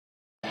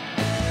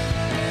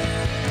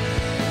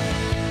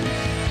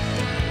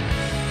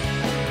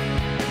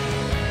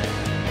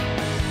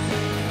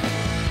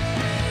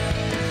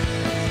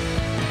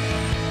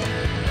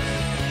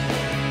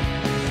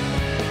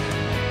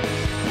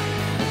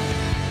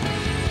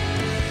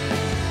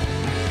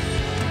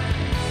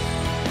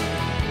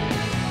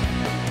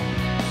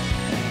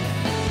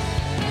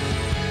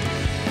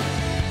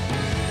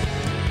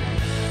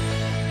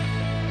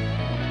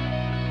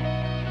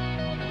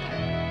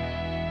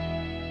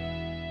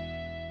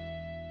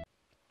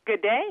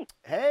Good day.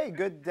 Hey,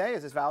 good day.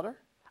 Is this Valder?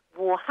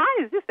 Well,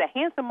 hi. Is this the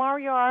handsome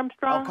Mario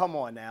Armstrong? Oh, come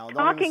on now. Don't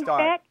Talking even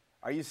start. tech?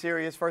 Are you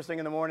serious? First thing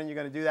in the morning, you're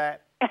going to do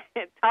that? Got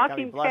me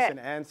Talking blushing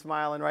tech. and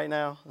smiling right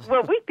now.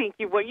 Well, we think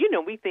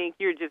we think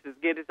you're just as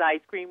good as ice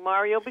cream,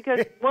 Mario,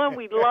 because, one,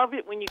 we love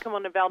it when you come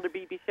on the Valder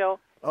Beebe show.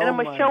 And I'm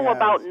a show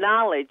about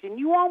knowledge, and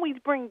you always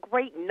bring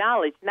great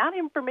knowledge, not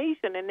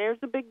information, and there's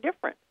a big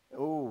difference.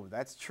 Ooh,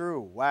 that's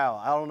true.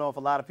 Wow. I don't know if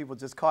a lot of people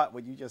just caught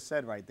what you just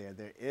said right there.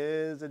 There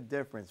is a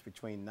difference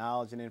between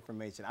knowledge and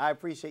information. I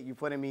appreciate you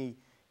putting me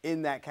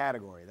in that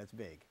category. That's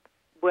big.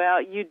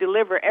 Well, you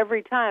deliver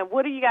every time.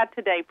 What do you got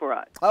today for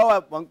us?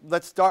 Oh, well,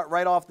 let's start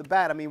right off the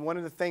bat. I mean, one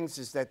of the things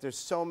is that there's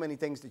so many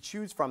things to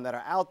choose from that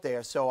are out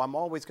there. So I'm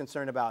always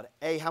concerned about,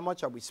 A, how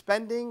much are we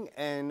spending,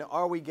 and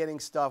are we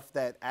getting stuff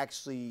that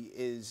actually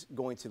is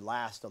going to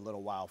last a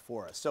little while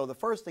for us? So the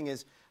first thing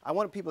is I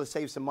want people to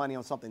save some money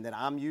on something that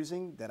I'm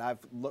using that I've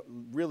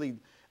really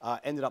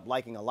ended up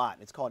liking a lot.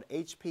 It's called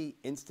HP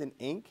Instant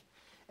Ink.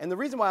 And the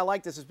reason why I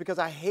like this is because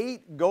I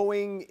hate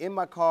going in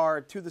my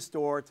car to the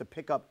store to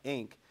pick up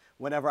ink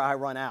whenever I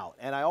run out.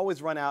 And I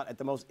always run out at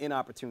the most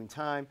inopportune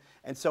time.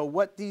 And so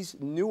what these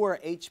newer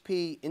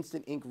HP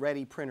Instant Ink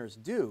Ready printers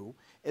do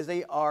is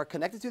they are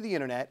connected to the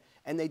internet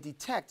and they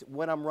detect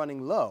when I'm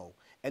running low.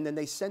 And then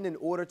they send an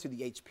order to the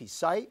HP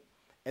site,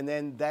 and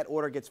then that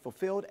order gets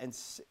fulfilled, and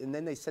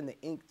then they send the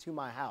ink to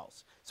my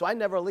house. So I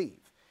never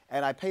leave.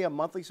 And I pay a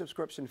monthly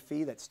subscription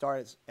fee that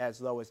starts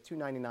as low as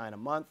 $2.99 a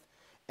month.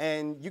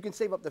 And you can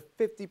save up to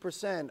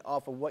 50%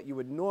 off of what you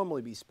would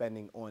normally be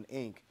spending on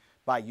ink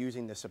by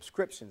using the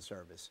subscription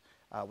service,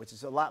 which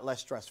is a lot less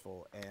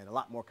stressful and a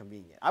lot more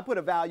convenient. I put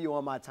a value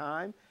on my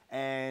time,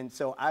 and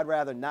so I'd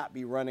rather not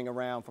be running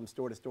around from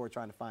store to store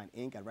trying to find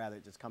ink. I'd rather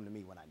it just come to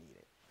me when I need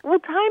it. Well,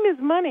 time is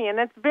money, and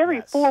that's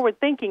very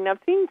forward-thinking. I've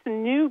seen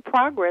some new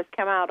progress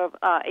come out of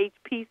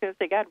HP since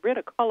they got rid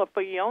of Color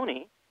for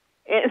Yoni.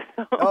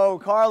 Oh,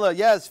 Carla,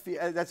 yes,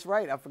 that's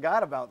right. I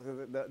forgot about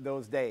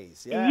those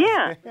days. Yeah,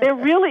 yeah, they're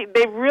really,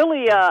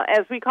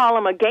 as we call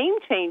them, a game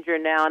changer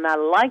now, and I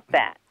like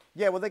that.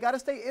 Yeah, well, they got to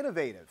stay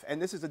innovative,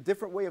 and this is a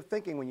different way of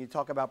thinking when you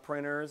talk about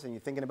printers and you're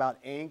thinking about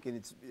ink,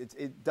 and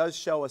it does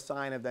show a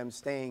sign of them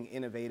staying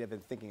innovative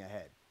and thinking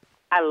ahead.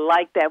 I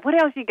like that.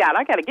 What else you got?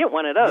 I got to get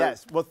one of those.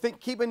 Yes, well,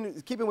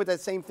 keeping with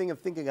that same thing of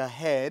thinking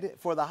ahead,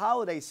 for the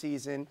holiday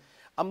season,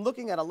 I'm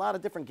looking at a lot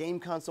of different game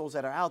consoles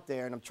that are out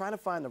there, and I'm trying to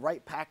find the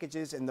right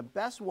packages, and the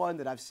best one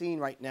that I've seen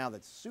right now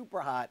that's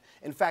super hot,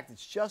 in fact,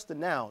 it's just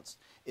announced,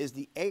 is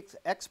the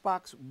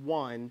Xbox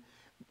One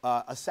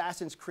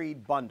Assassin's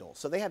Creed bundle.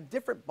 So they have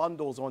different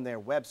bundles on their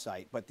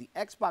website, but the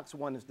Xbox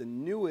One is the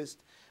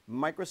newest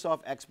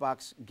Microsoft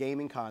Xbox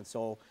gaming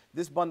console.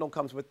 This bundle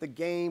comes with the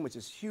game, which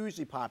is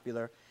hugely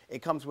popular.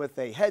 It comes with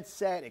a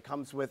headset. It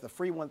comes with a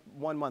free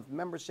one-month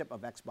membership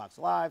of Xbox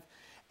Live.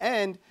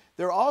 And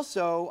they're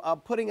also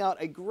putting out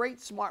a great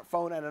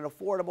smartphone at an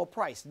affordable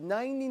price,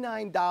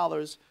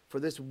 $99 for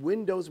this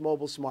Windows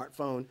Mobile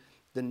smartphone,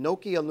 the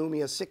Nokia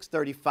Lumia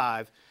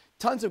 635.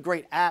 Tons of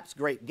great apps,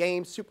 great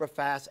games, super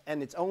fast,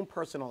 and its own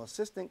personal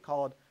assistant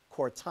called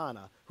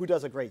Cortana, who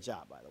does a great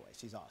job, by the way.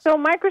 She's awesome. So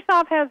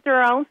Microsoft has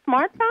their own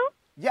smartphone?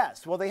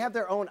 Yes. Well, they have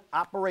their own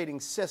operating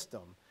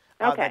system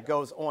that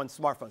goes on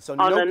smartphones. So on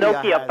Nokia the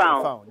Nokia has phone.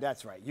 A phone.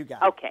 That's right. You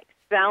got it. Okay.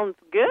 Sounds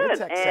good.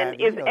 And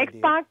is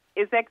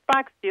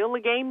Xbox still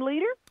a game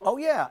leader? Oh,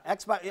 yeah.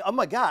 Xbox. Oh,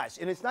 my gosh.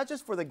 And it's not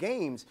just for the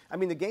games. I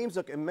mean, the games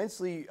look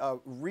immensely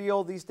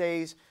real these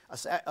days.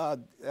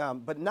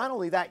 But not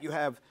only that, you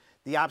have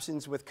the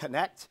options with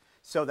Connect.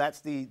 So that's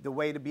the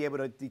way to be able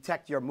to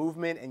detect your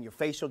movement and your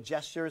facial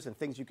gestures and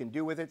things you can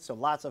do with it. So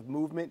lots of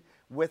movement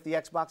with the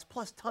Xbox,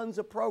 plus tons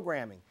of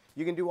programming.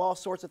 You can do all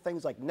sorts of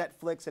things like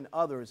Netflix and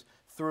others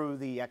through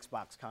the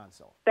Xbox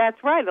console. That's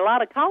right. A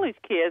lot of college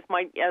kids,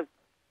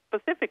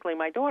 specifically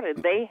my daughter,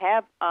 they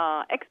have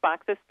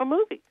Xboxes for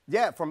movies.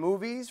 Yeah, for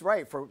movies,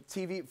 right, for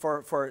TV,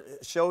 for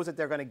shows that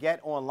they're going to get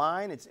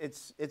online.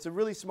 It's a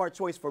really smart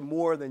choice for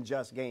more than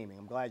just gaming.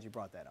 I'm glad you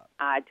brought that up.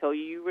 I told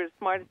you were the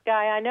smartest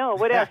guy I know.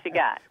 What else you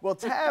got? Well,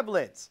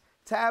 tablets.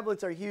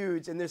 Tablets are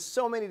huge, and there's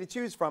so many to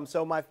choose from.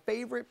 So my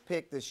favorite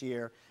pick this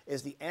year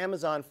is the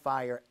Amazon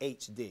Fire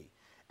HD.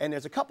 And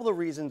there's a couple of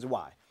reasons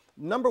why.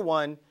 Number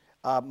one,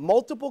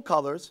 multiple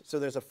colors, so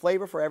there's a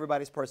flavor for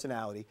everybody's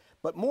personality.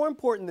 But more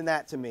important than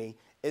that to me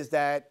is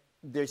that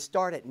they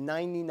start at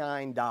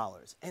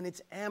 $99, and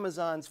it's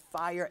Amazon's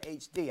Fire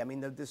HD. I mean,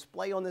 the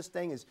display on this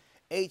thing is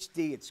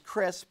HD. It's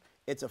crisp.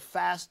 It's a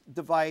fast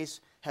device,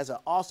 has an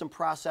awesome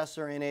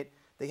processor in it.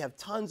 They have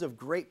tons of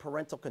great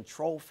parental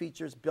control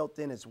features built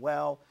in as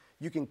well.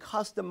 You can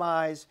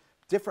customize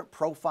different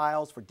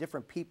profiles for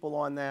different people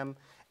on them.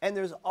 And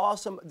there's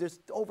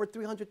over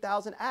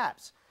 300,000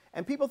 apps.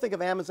 And people think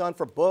of Amazon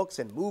for books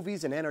and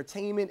movies and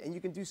entertainment, and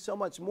you can do so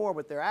much more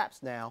with their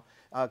apps now.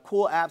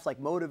 Cool apps like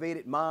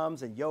Motivated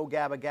Moms and Yo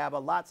Gabba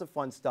Gabba, lots of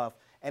fun stuff.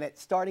 And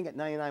it's starting at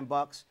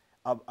 $99,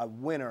 a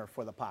winner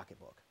for the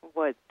pocketbook.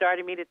 Well, it's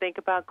starting me to think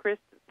about Christmas,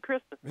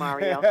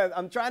 Mario.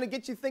 I'm trying to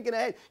get you thinking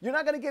ahead. You're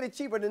not going to get it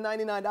cheaper than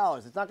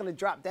 $99. It's not going to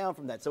drop down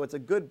from that. So it's a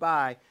good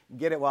buy.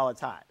 Get it while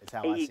it's hot. That's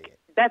how I see it.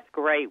 That's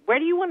great. Where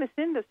do you want to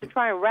send us to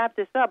try and wrap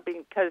this up?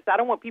 Because I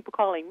don't want people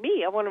calling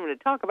me. I want them to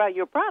talk about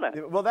your product.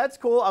 Well, that's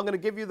cool. I'm going to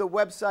give you the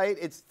website.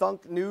 It's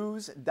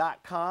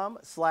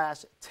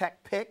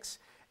thunknews.com/techpicks.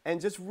 And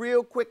just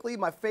real quickly,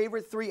 my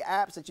favorite 3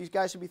 apps that you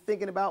guys should be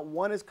thinking about.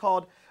 One is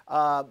called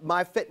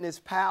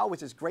MyFitnessPal,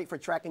 which is great for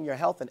tracking your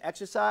health and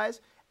exercise.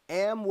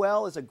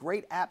 Amwell is a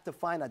great app to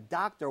find a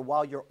doctor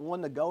while you're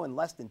on the go in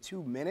less than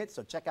 2 minutes,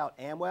 so check out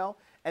Amwell.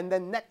 And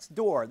then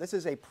Nextdoor. This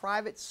is a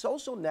private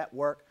social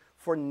network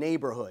for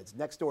neighborhoods.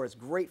 Nextdoor is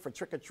great for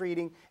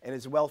trick-or-treating and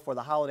as well for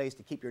the holidays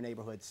to keep your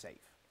neighborhood safe.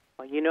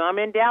 Well, you know, I'm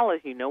in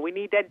Dallas. You know, we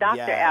need that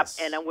doctor app,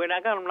 and I'm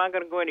not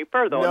going to go any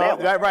further on that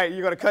one. Right.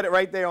 You're going to cut it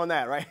right there on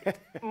that, right?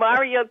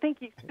 Mario,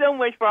 thank you so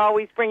much for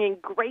always bringing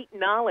great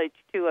knowledge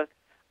to us.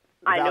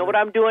 I know what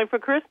I'm doing for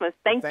Christmas.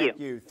 Thank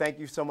you. Thank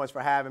you so much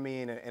for having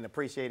me and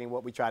appreciating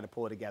what we try to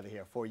pull together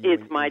here for you.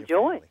 It's my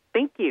joy. Family.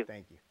 Thank you.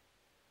 Thank you.